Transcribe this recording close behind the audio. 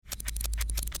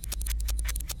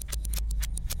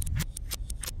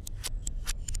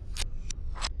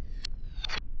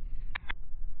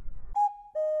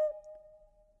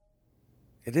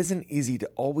it isn't easy to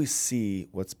always see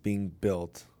what's being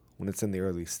built when it's in the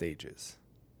early stages.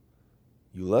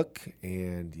 You look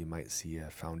and you might see a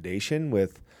foundation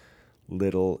with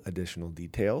little additional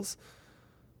details,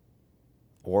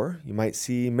 or you might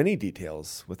see many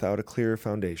details without a clear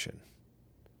foundation.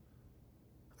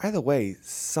 Either way,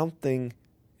 something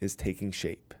is taking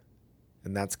shape,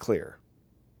 and that's clear.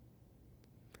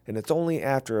 And it's only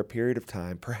after a period of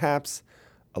time, perhaps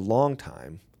a long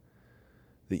time,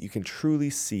 that you can truly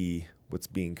see what's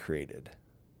being created.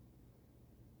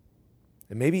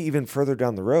 And maybe even further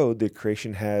down the road, the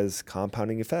creation has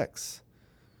compounding effects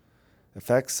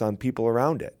on people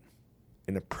around it,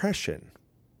 an impression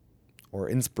or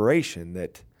inspiration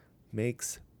that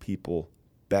makes people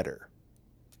better.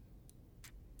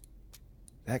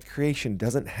 That creation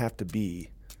doesn't have to be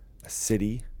a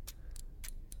city,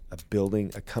 a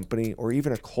building, a company, or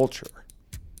even a culture.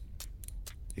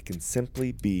 It can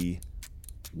simply be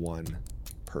one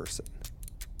person.